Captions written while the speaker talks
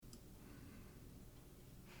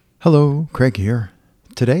Hello, Craig here.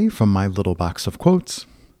 Today, from my little box of quotes,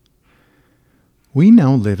 we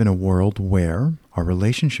now live in a world where our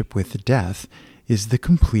relationship with death is the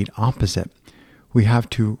complete opposite. We have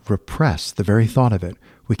to repress the very thought of it.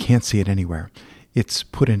 We can't see it anywhere. It's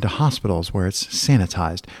put into hospitals where it's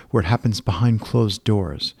sanitized, where it happens behind closed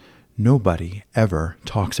doors. Nobody ever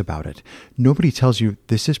talks about it. Nobody tells you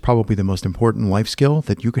this is probably the most important life skill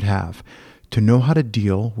that you could have, to know how to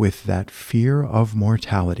deal with that fear of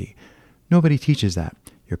mortality. Nobody teaches that.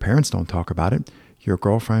 Your parents don't talk about it. Your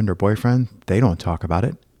girlfriend or boyfriend, they don't talk about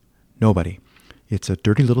it. Nobody. It's a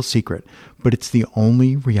dirty little secret, but it's the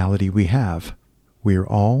only reality we have. We're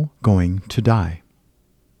all going to die.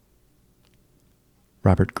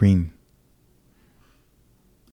 Robert Greene.